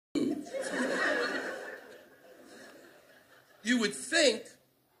you would think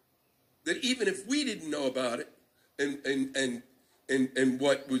that even if we didn't know about it and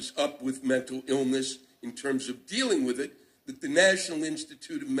what was up with mental illness in terms of dealing with it, that the National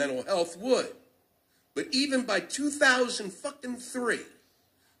Institute of Mental Health would. But even by 2003,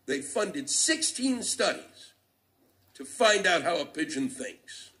 they funded 16 studies to find out how a pigeon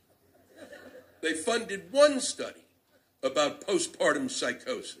thinks. They funded one study about postpartum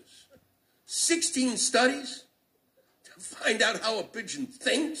psychosis. 16 studies to find out how a pigeon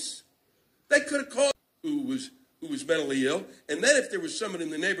thinks? They could have called who was mentally ill, and then if there was someone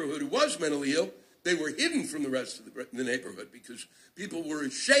in the neighborhood who was mentally ill, they were hidden from the rest of the neighborhood because people were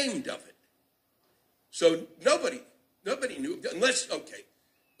ashamed of it. So nobody knew, unless, okay,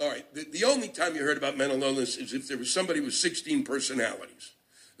 all right, the only time you heard about mental illness is if there was somebody with 16 personalities.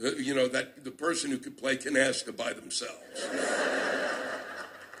 You know, that the person who could play canasta by themselves.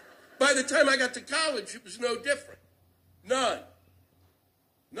 By the time I got to college, it was no different. None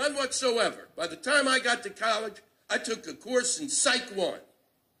whatsoever. By the time I got to college, I took a course in Psych 1.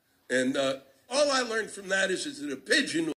 And all I learned from that is that a pigeon